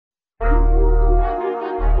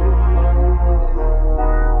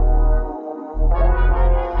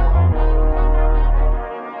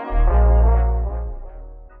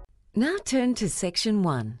Now turn to Section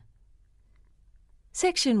 1.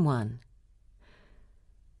 Section 1.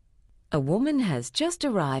 A woman has just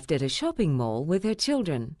arrived at a shopping mall with her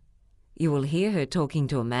children. You will hear her talking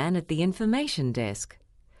to a man at the information desk.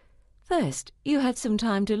 First, you have some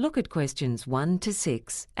time to look at questions 1 to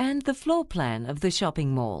 6 and the floor plan of the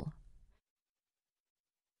shopping mall.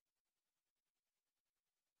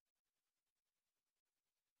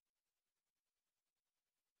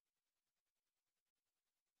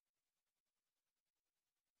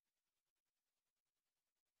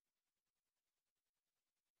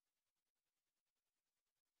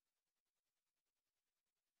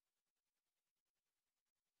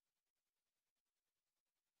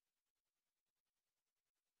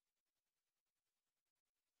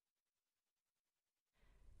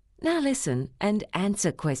 Now listen and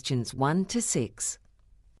answer questions 1 to 6.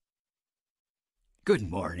 Good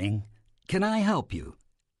morning. Can I help you?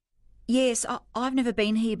 Yes, I've never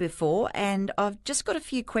been here before and I've just got a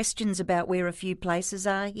few questions about where a few places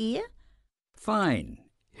are here. Fine.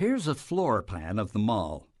 Here's a floor plan of the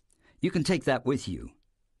mall. You can take that with you.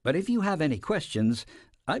 But if you have any questions,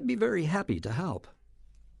 I'd be very happy to help.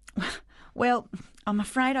 Well, I'm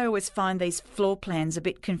afraid I always find these floor plans a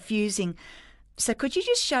bit confusing. So could you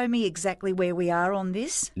just show me exactly where we are on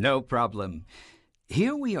this? No problem.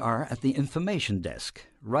 Here we are at the information desk,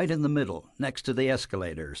 right in the middle, next to the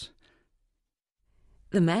escalators.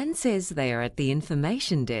 The man says they are at the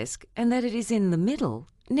information desk and that it is in the middle,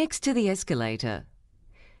 next to the escalator.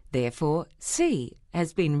 Therefore, C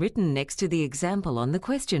has been written next to the example on the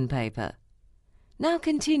question paper. Now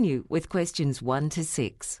continue with questions 1 to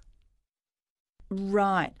 6.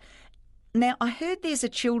 Right. Now, I heard there's a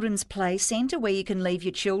children's play centre where you can leave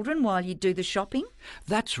your children while you do the shopping.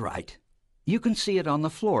 That's right. You can see it on the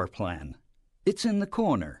floor plan. It's in the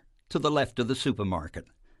corner, to the left of the supermarket.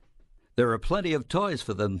 There are plenty of toys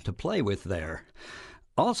for them to play with there.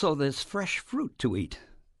 Also, there's fresh fruit to eat,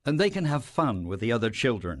 and they can have fun with the other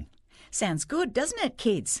children. Sounds good, doesn't it,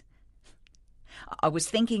 kids? I was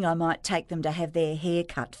thinking I might take them to have their hair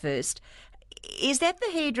cut first. Is that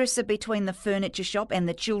the hairdresser between the furniture shop and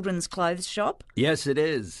the children's clothes shop? Yes, it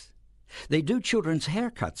is. They do children's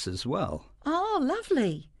haircuts as well. Oh,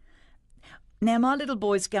 lovely. Now, my little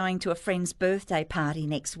boy's going to a friend's birthday party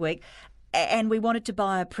next week and we wanted to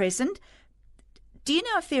buy a present. Do you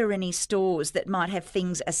know if there are any stores that might have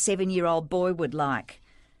things a 7-year-old boy would like?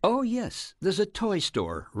 Oh, yes. There's a toy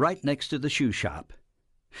store right next to the shoe shop.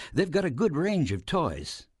 They've got a good range of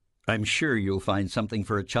toys. I'm sure you'll find something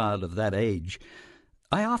for a child of that age.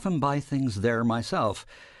 I often buy things there myself.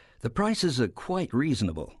 The prices are quite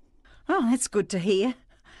reasonable. Oh, that's good to hear.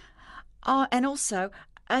 Oh, and also,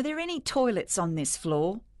 are there any toilets on this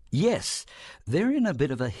floor? Yes, they're in a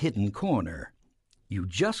bit of a hidden corner. You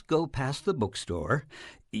just go past the bookstore.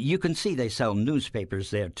 You can see they sell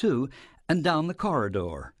newspapers there too, and down the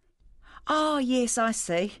corridor. Oh, yes, I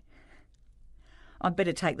see. I'd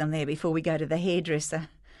better take them there before we go to the hairdresser.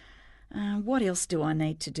 What else do I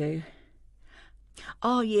need to do?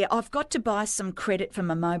 Oh, yeah, I've got to buy some credit for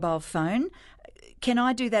my mobile phone. Can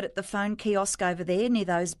I do that at the phone kiosk over there near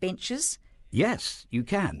those benches? Yes, you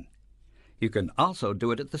can. You can also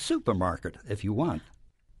do it at the supermarket if you want.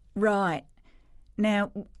 Right.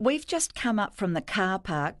 Now, we've just come up from the car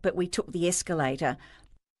park, but we took the escalator.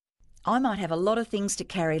 I might have a lot of things to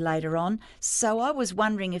carry later on, so I was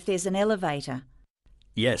wondering if there's an elevator.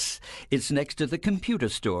 Yes, it's next to the computer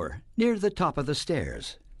store, near the top of the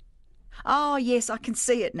stairs. Oh, yes, I can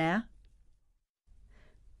see it now.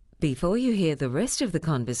 Before you hear the rest of the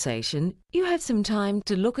conversation, you have some time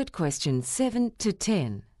to look at questions 7 to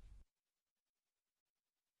 10.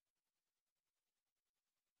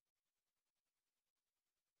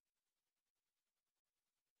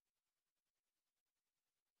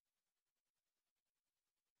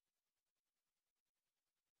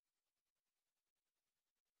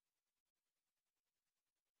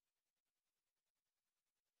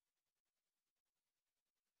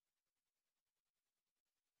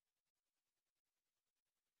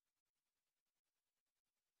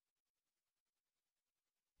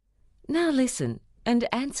 Now listen and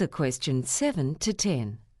answer questions 7 to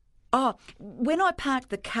 10. Oh, when I parked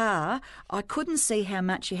the car, I couldn't see how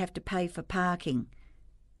much you have to pay for parking.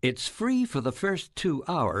 It's free for the first 2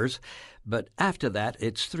 hours, but after that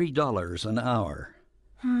it's $3 an hour.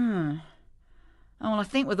 Oh, well, I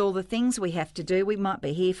think with all the things we have to do, we might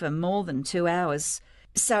be here for more than 2 hours.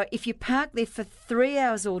 So if you park there for 3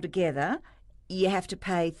 hours altogether, you have to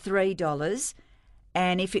pay $3.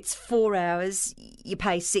 And if it's 4 hours, you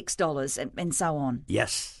pay $6 and so on.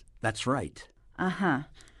 Yes, that's right. Uh-huh.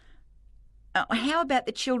 How about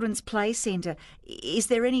the children's play centre? Is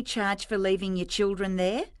there any charge for leaving your children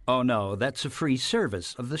there? Oh no, that's a free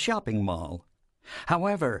service of the shopping mall.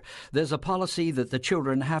 However, there's a policy that the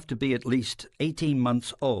children have to be at least 18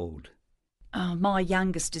 months old. Oh, my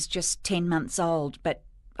youngest is just 10 months old, but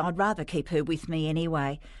I'd rather keep her with me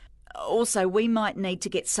anyway. Also, we might need to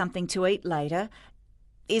get something to eat later.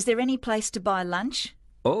 Is there any place to buy lunch?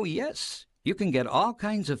 Oh yes, you can get all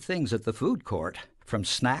kinds of things at the food court, from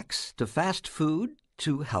snacks to fast food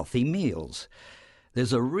to healthy meals.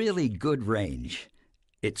 There's a really good range.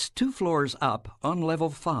 It's 2 floors up on level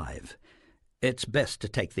 5. It's best to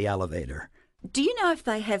take the elevator. Do you know if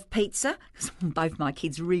they have pizza? Both my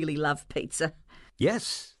kids really love pizza.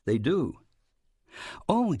 Yes, they do.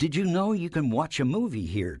 Oh, did you know you can watch a movie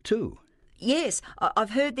here, too? Yes,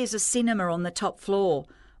 I've heard there's a cinema on the top floor.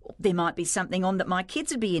 There might be something on that my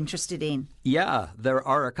kids would be interested in. Yeah, there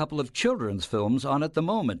are a couple of children's films on at the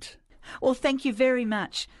moment. Well, thank you very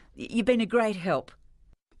much. You've been a great help.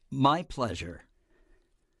 My pleasure.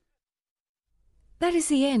 That is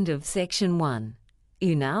the end of section 1.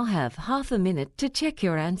 You now have half a minute to check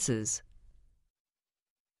your answers.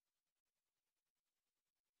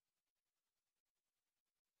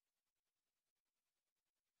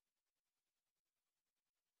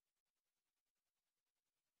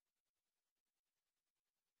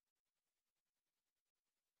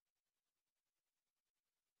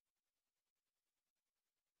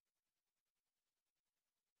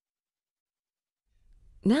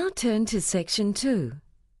 Now turn to section 2.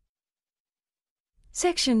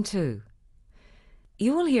 Section 2.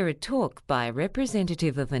 You will hear a talk by a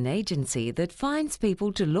representative of an agency that finds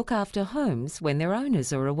people to look after homes when their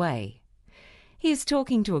owners are away. He is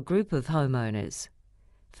talking to a group of homeowners.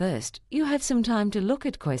 First, you have some time to look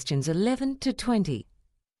at questions 11 to 20.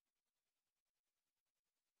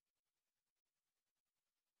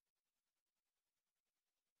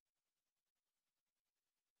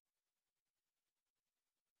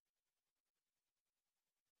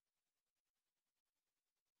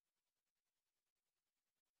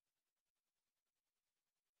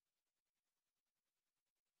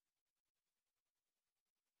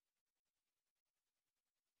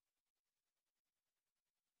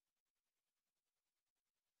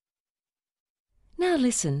 Now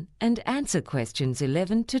listen and answer questions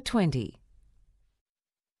 11 to 20.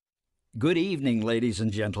 Good evening, ladies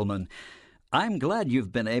and gentlemen. I'm glad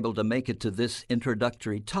you've been able to make it to this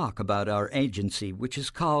introductory talk about our agency, which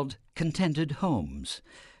is called Contented Homes.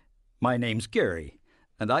 My name's Gary,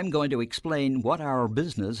 and I'm going to explain what our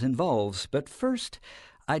business involves. But first,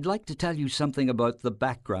 I'd like to tell you something about the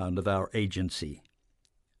background of our agency.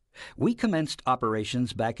 We commenced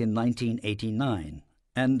operations back in 1989.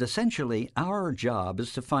 And essentially, our job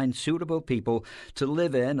is to find suitable people to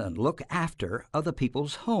live in and look after other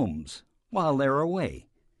people's homes while they're away.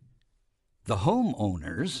 The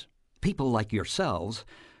homeowners, people like yourselves,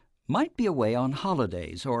 might be away on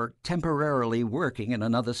holidays or temporarily working in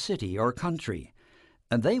another city or country,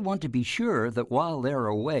 and they want to be sure that while they're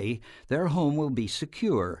away, their home will be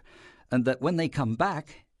secure, and that when they come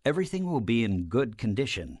back, everything will be in good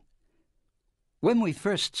condition. When we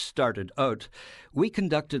first started out, we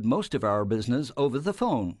conducted most of our business over the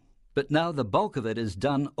phone, but now the bulk of it is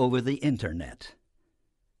done over the Internet.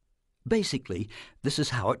 Basically, this is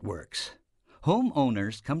how it works.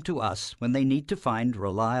 Homeowners come to us when they need to find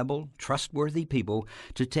reliable, trustworthy people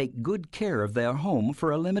to take good care of their home for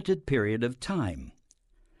a limited period of time.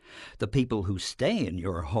 The people who stay in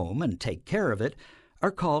your home and take care of it are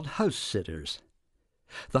called house sitters.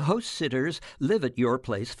 The house sitters live at your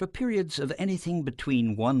place for periods of anything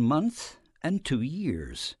between 1 month and 2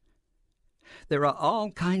 years. There are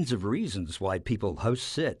all kinds of reasons why people house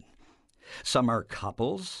sit. Some are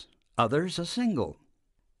couples, others are single.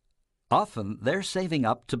 Often they're saving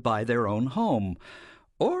up to buy their own home,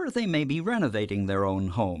 or they may be renovating their own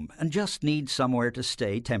home and just need somewhere to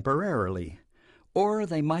stay temporarily, or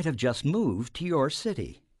they might have just moved to your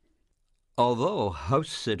city. Although house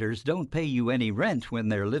sitters don't pay you any rent when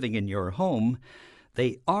they're living in your home,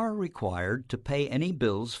 they are required to pay any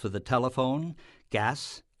bills for the telephone,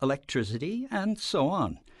 gas, electricity, and so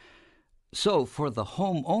on. So for the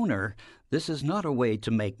homeowner, this is not a way to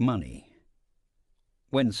make money.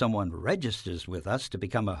 When someone registers with us to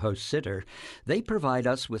become a house sitter, they provide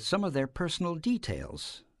us with some of their personal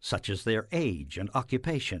details, such as their age and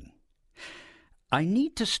occupation. I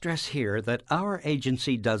need to stress here that our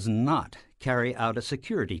agency does not carry out a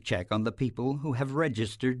security check on the people who have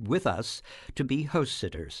registered with us to be house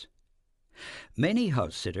sitters. Many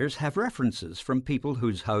house sitters have references from people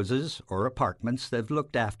whose houses or apartments they've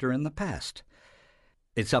looked after in the past.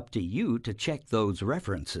 It's up to you to check those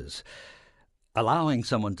references. Allowing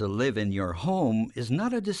someone to live in your home is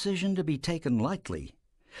not a decision to be taken lightly.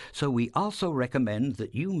 So we also recommend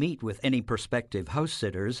that you meet with any prospective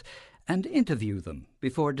house-sitters and interview them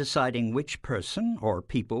before deciding which person or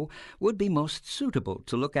people would be most suitable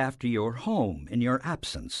to look after your home in your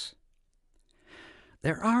absence.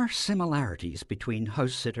 There are similarities between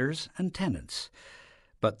house-sitters and tenants,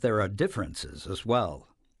 but there are differences as well.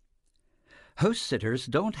 House-sitters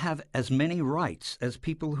don't have as many rights as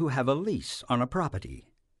people who have a lease on a property.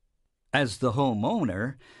 As the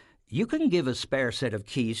homeowner, you can give a spare set of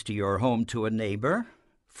keys to your home to a neighbor,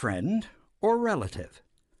 friend, or relative.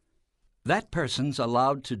 That person's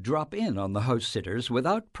allowed to drop in on the house-sitters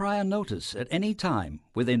without prior notice at any time,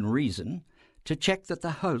 within reason, to check that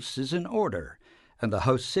the house is in order, and the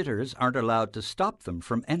house-sitters aren't allowed to stop them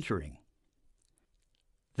from entering.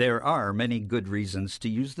 There are many good reasons to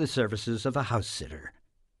use the services of a house-sitter.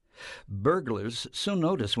 Burglars soon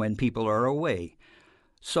notice when people are away,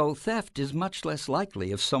 so theft is much less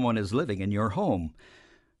likely if someone is living in your home.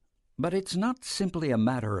 But it's not simply a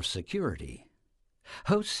matter of security.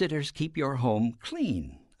 House-sitters keep your home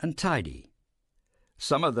clean and tidy.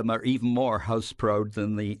 Some of them are even more house-proud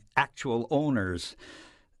than the actual owners.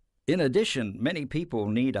 In addition, many people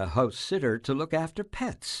need a house-sitter to look after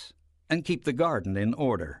pets and keep the garden in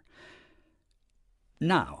order.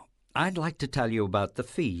 Now, I'd like to tell you about the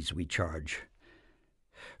fees we charge.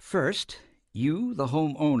 First, you, the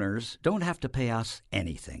homeowners, don't have to pay us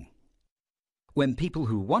anything. When people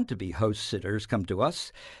who want to be house-sitters come to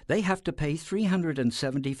us, they have to pay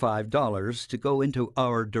 $375 to go into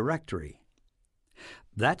our directory.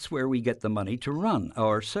 That's where we get the money to run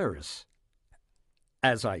our service.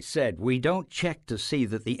 As I said, we don't check to see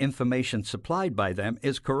that the information supplied by them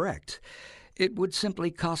is correct. It would simply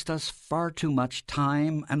cost us far too much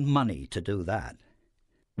time and money to do that.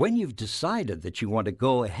 When you've decided that you want to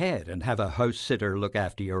go ahead and have a house-sitter look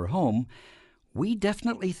after your home, we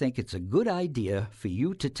definitely think it's a good idea for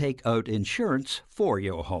you to take out insurance for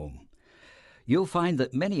your home. You'll find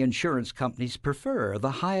that many insurance companies prefer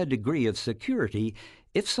the higher degree of security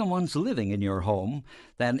if someone's living in your home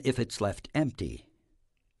than if it's left empty.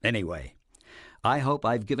 Anyway, I hope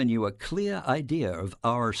I've given you a clear idea of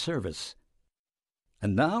our service.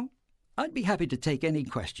 And now, I'd be happy to take any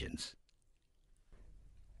questions.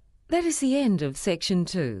 That is the end of Section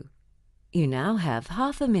 2. You now have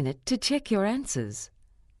half a minute to check your answers.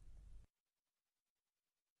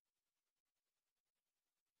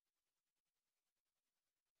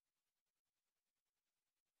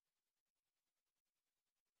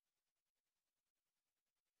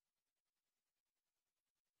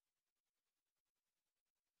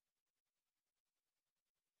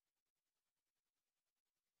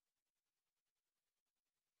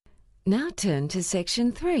 Now turn to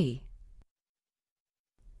Section 3.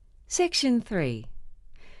 Section 3.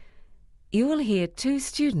 You will hear two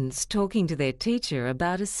students talking to their teacher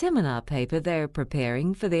about a seminar paper they are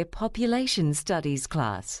preparing for their Population Studies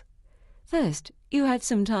class. First, you have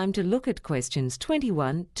some time to look at questions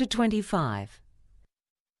 21 to 25.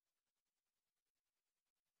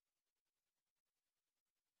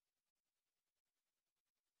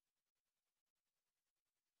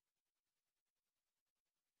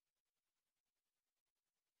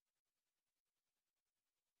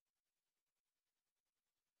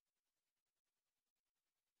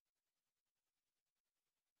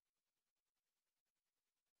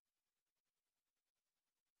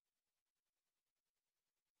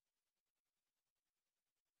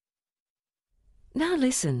 Now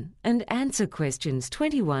listen and answer questions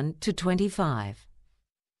 21 to 25.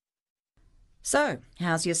 So,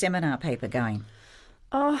 how's your seminar paper going?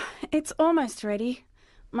 Oh, it's almost ready.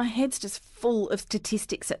 My head's just full of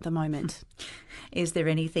statistics at the moment. Is there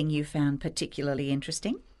anything you found particularly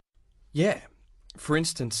interesting? Yeah. For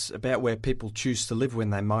instance, about where people choose to live when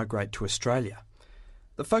they migrate to Australia.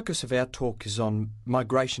 The focus of our talk is on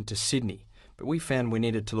migration to Sydney, but we found we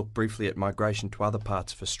needed to look briefly at migration to other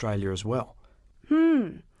parts of Australia as well.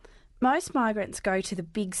 Most migrants go to the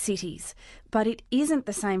big cities, but it isn't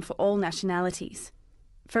the same for all nationalities.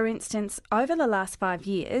 For instance, over the last 5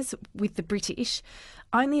 years, with the British,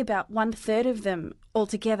 only about 1/3 of them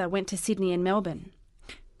altogether went to Sydney and Melbourne.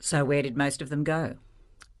 So where did most of them go?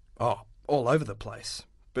 Oh, all over the place.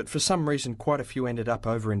 But for some reason, quite a few ended up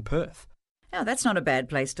over in Perth. Oh, that's not a bad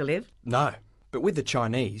place to live. No, but with the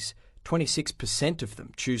Chinese, 26% of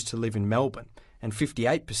them choose to live in Melbourne and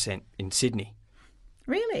 58% in Sydney.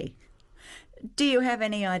 Really? Do you have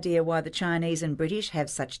any idea why the Chinese and British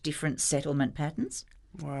have such different settlement patterns?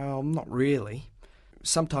 Well, not really.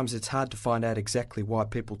 Sometimes it's hard to find out exactly why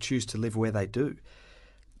people choose to live where they do.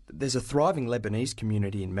 There's a thriving Lebanese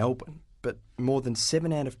community in Melbourne, but more than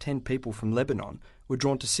 7 out of 10 people from Lebanon were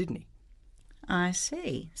drawn to Sydney. I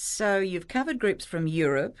see. So you've covered groups from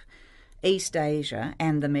Europe, East Asia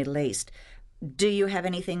and the Middle East. Do you have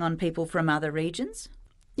anything on people from other regions?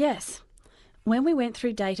 Yes. When we went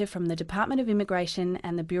through data from the Department of Immigration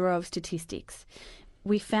and the Bureau of Statistics,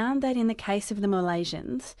 we found that in the case of the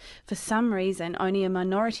Malaysians, for some reason only a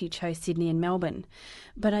minority chose Sydney and Melbourne,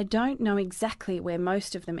 but I don't know exactly where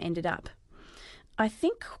most of them ended up. I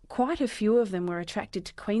think quite a few of them were attracted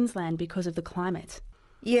to Queensland because of the climate.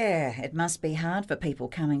 Yeah, it must be hard for people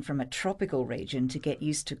coming from a tropical region to get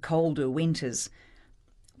used to colder winters.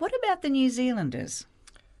 What about the New Zealanders?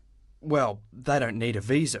 Well, they don't need a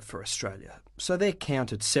visa for Australia, so they're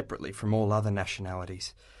counted separately from all other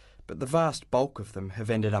nationalities. But the vast bulk of them have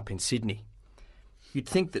ended up in Sydney. You'd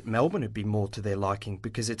think that Melbourne would be more to their liking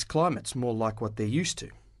because its climate's more like what they're used to,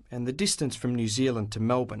 and the distance from New Zealand to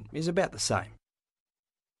Melbourne is about the same.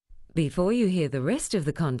 Before you hear the rest of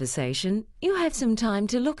the conversation, you have some time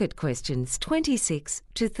to look at questions 26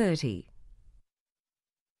 to 30.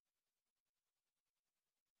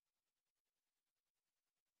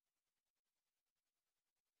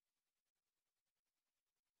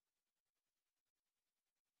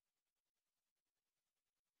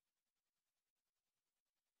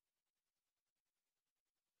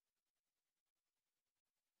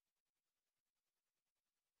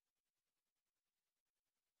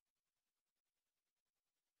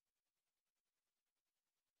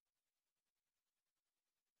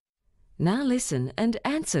 Now listen and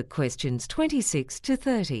answer questions 26 to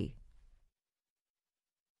 30.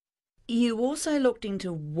 You also looked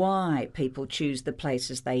into why people choose the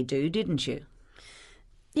places they do, didn't you?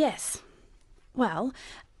 Yes. Well,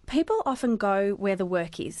 people often go where the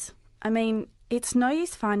work is. I mean, it's no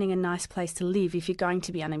use finding a nice place to live if you're going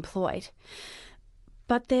to be unemployed.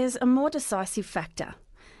 But there's a more decisive factor,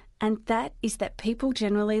 and that is that people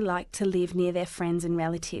generally like to live near their friends and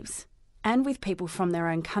relatives, and with people from their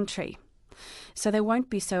own country, so they won't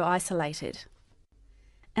be so isolated.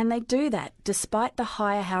 And they do that despite the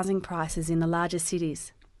higher housing prices in the larger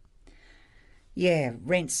cities. Yeah,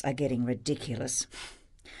 rents are getting ridiculous.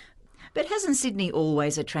 But hasn't Sydney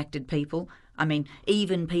always attracted people? I mean,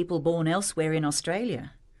 even people born elsewhere in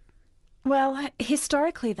Australia? Well,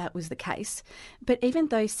 historically that was the case, but even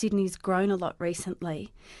though Sydney's grown a lot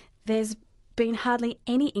recently, there's been hardly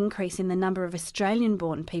any increase in the number of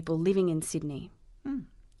Australian-born people living in Sydney.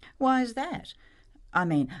 Why is that? I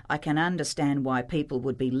mean, I can understand why people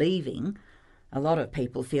would be leaving. A lot of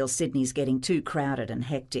people feel Sydney's getting too crowded and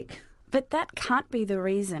hectic. But that can't be the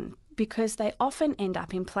reason, because they often end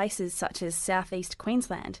up in places such as southeast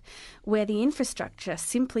Queensland, where the infrastructure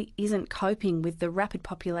simply isn't coping with the rapid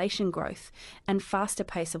population growth and faster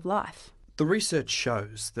pace of life. The research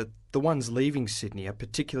shows that the ones leaving Sydney are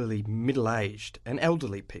particularly middle-aged and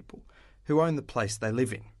elderly people who own the place they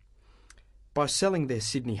live in. By selling their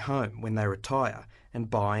Sydney home when they retire and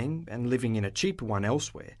buying and living in a cheaper one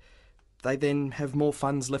elsewhere, they then have more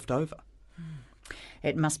funds left over.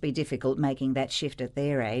 It must be difficult making that shift at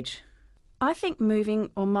their age. I think moving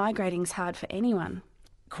or migrating's hard for anyone.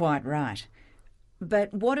 Quite right.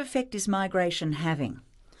 But what effect is migration having?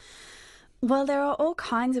 Well, there are all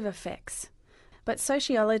kinds of effects. But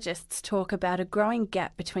sociologists talk about a growing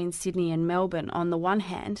gap between Sydney and Melbourne on the one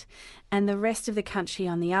hand and the rest of the country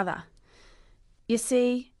on the other. You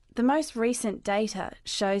see, the most recent data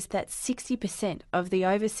shows that 60% of the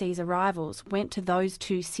overseas arrivals went to those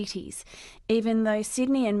two cities, even though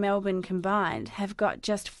Sydney and Melbourne combined have got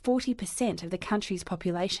just 40% of the country's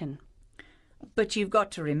population. But you've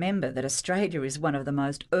got to remember that Australia is one of the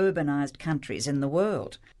most urbanised countries in the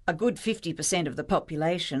world. A good 50% of the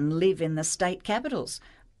population live in the state capitals,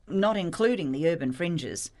 not including the urban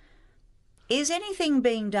fringes. Is anything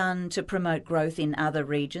being done to promote growth in other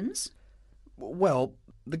regions? Well,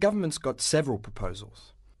 the government's got several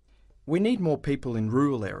proposals. We need more people in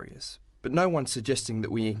rural areas, but no one's suggesting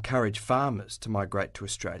that we encourage farmers to migrate to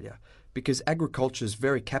Australia because agriculture is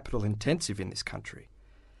very capital intensive in this country.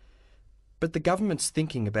 But the government's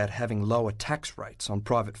thinking about having lower tax rates on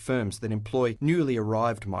private firms that employ newly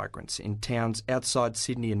arrived migrants in towns outside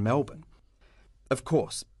Sydney and Melbourne. Of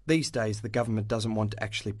course, these days the government doesn't want to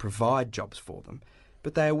actually provide jobs for them,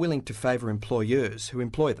 but they are willing to favour employers who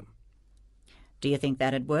employ them. Do you think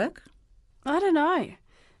that'd work? I don't know.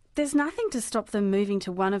 There's nothing to stop them moving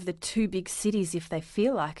to one of the two big cities if they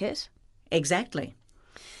feel like it. Exactly.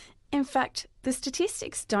 In fact, the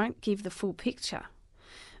statistics don't give the full picture.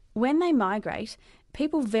 When they migrate,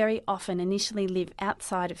 people very often initially live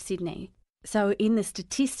outside of Sydney. So in the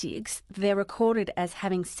statistics, they're recorded as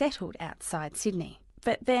having settled outside Sydney.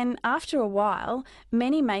 but then after a while,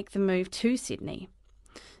 many make the move to Sydney.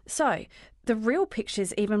 So, the real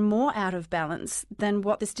picture's even more out of balance than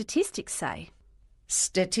what the statistics say.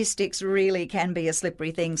 Statistics really can be a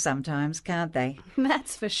slippery thing sometimes, can't they?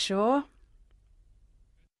 That's for sure.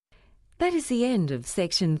 That is the end of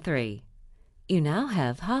section 3. You now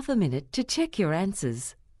have half a minute to check your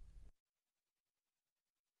answers.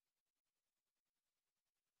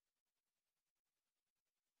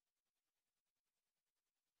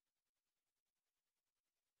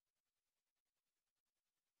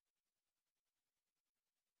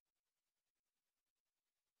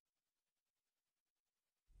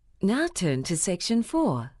 Now turn to section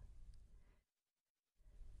 4.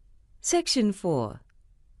 Section 4.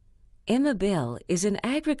 Emma Bell is an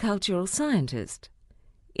agricultural scientist.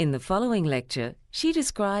 In the following lecture, she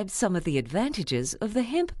describes some of the advantages of the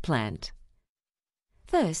hemp plant.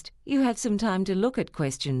 First, you have some time to look at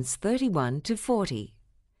questions 31 to 40.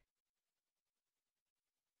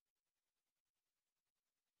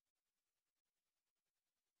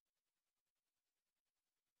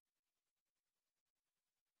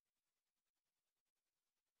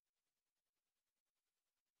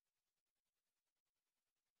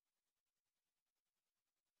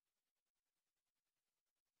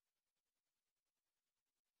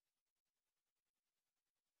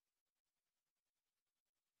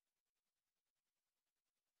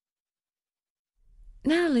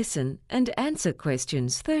 Now listen and answer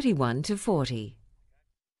questions 31 to 40.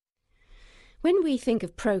 When we think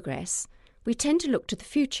of progress, we tend to look to the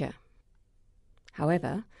future.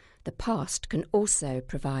 However, the past can also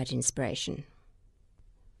provide inspiration.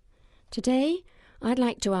 Today, I'd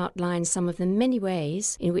like to outline some of the many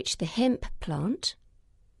ways in which the hemp plant,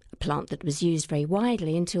 a plant that was used very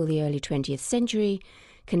widely until the early 20th century,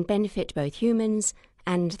 can benefit both humans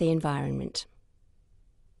and the environment.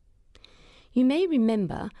 You may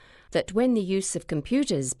remember that when the use of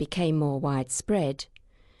computers became more widespread,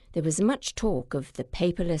 there was much talk of the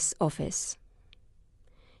paperless office.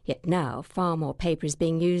 Yet now far more paper is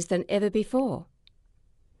being used than ever before.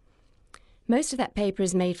 Most of that paper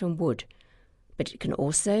is made from wood, but it can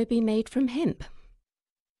also be made from hemp.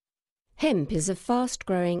 Hemp is a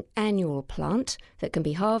fast-growing annual plant that can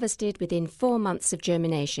be harvested within 4 months of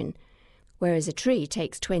germination, whereas a tree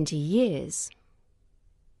takes 20 years.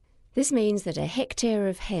 This means that a hectare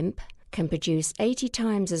of hemp can produce 80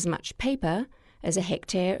 times as much paper as a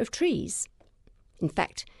hectare of trees. In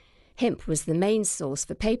fact, hemp was the main source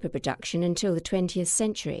for paper production until the 20th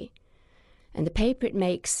century, and the paper it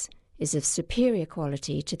makes is of superior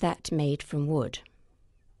quality to that made from wood.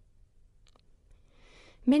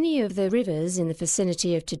 Many of the rivers in the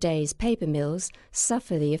vicinity of today's paper mills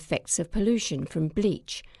suffer the effects of pollution from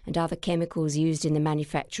bleach and other chemicals used in the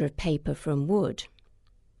manufacture of paper from wood.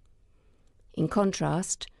 In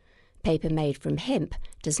contrast, paper made from hemp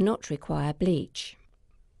does not require bleach.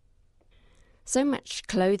 So much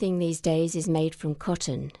clothing these days is made from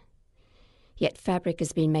cotton, yet fabric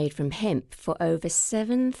has been made from hemp for over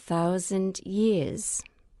 7,000 years.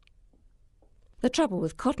 The trouble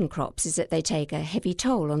with cotton crops is that they take a heavy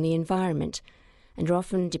toll on the environment and are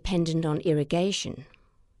often dependent on irrigation.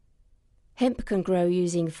 Hemp can grow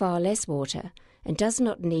using far less water and does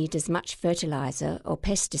not need as much fertilizer or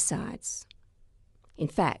pesticides. In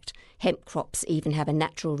fact, hemp crops even have a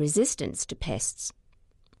natural resistance to pests.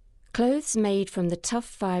 Clothes made from the tough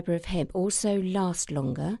fibre of hemp also last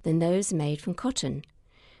longer than those made from cotton,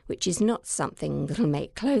 which is not something that will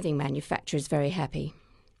make clothing manufacturers very happy.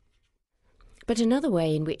 But another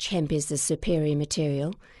way in which hemp is the superior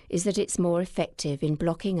material is that it's more effective in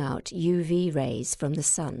blocking out UV rays from the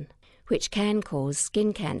sun, which can cause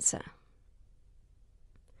skin cancer.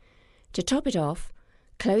 To top it off,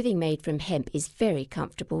 clothing made from hemp is very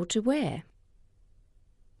comfortable to wear.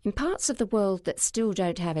 In parts of the world that still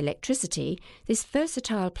don't have electricity, this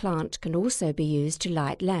versatile plant can also be used to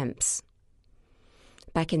light lamps.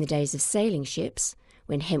 Back in the days of sailing ships,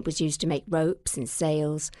 when hemp was used to make ropes and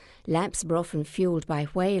sails, lamps were often fueled by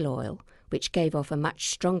whale oil, which gave off a much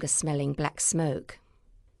stronger-smelling black smoke.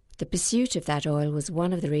 The pursuit of that oil was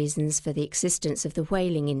one of the reasons for the existence of the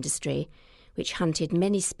whaling industry, which hunted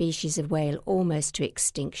many species of whale almost to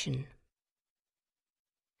extinction.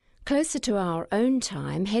 Closer to our own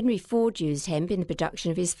time, Henry Ford used hemp in the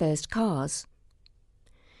production of his first cars.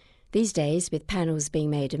 These days, with panels being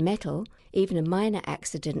made of metal, even a minor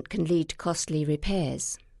accident can lead to costly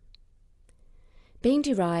repairs. Being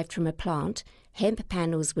derived from a plant, hemp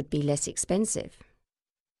panels would be less expensive.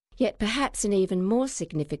 Yet perhaps an even more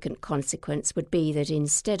significant consequence would be that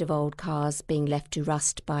instead of old cars being left to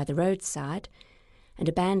rust by the roadside, an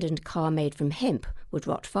abandoned car made from hemp would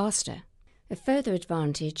rot faster, A further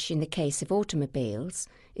advantage in the case of automobiles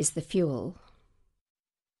is the fuel.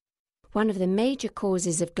 One of the major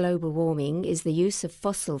causes of global warming is the use of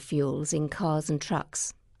fossil fuels in cars and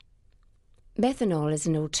trucks. Methanol is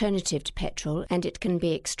an alternative to petrol, and it can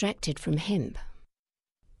be extracted from hemp.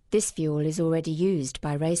 This fuel is already used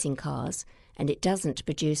by racing cars, and it doesn't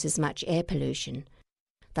produce as much air pollution,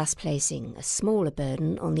 thus placing a smaller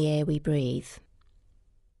burden on the air we breathe.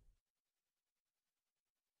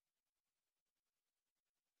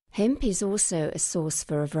 Hemp is also a source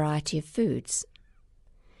for a variety of foods.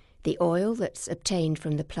 The oil that's obtained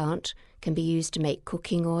from the plant can be used to make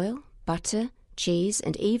cooking oil, butter, cheese,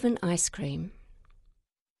 and even ice cream.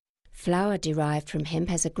 Flour derived from hemp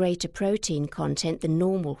has a greater protein content than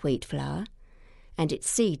normal wheat flour, and its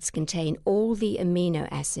seeds contain all the amino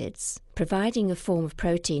acids, providing a form of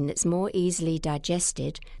protein that's more easily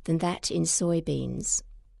digested than that in soybeans.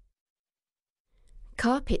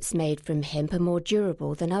 Carpets made from hemp are more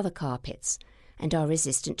durable than other carpets and are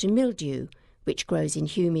resistant to mildew, which grows in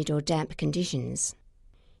humid or damp conditions.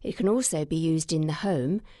 It can also be used in the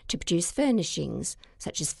home to produce furnishings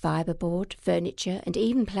such as fibreboard, furniture, and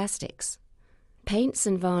even plastics. Paints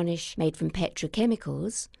and varnish made from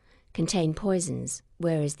petrochemicals contain poisons,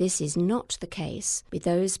 whereas this is not the case with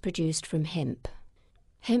those produced from hemp.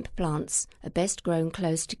 Hemp plants are best grown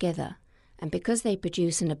close together, and because they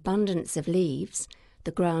produce an abundance of leaves,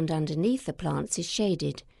 the ground underneath the plants is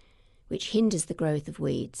shaded, which hinders the growth of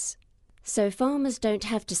weeds. So farmers don't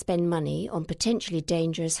have to spend money on potentially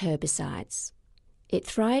dangerous herbicides. It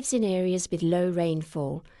thrives in areas with low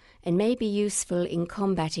rainfall and may be useful in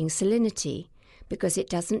combating salinity because it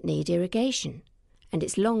doesn't need irrigation, and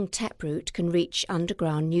its long taproot can reach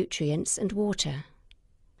underground nutrients and water.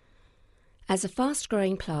 As a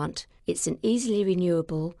fast-growing plant, it's an easily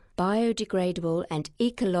renewable, biodegradable and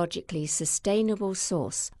ecologically sustainable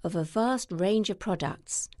source of a vast range of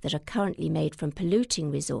products that are currently made from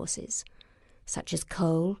polluting resources, such as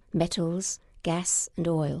coal, metals, gas and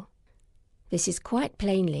oil. This is quite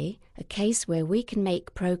plainly a case where we can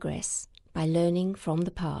make progress by learning from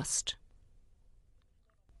the past.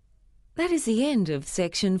 That is the end of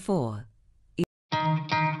section 4.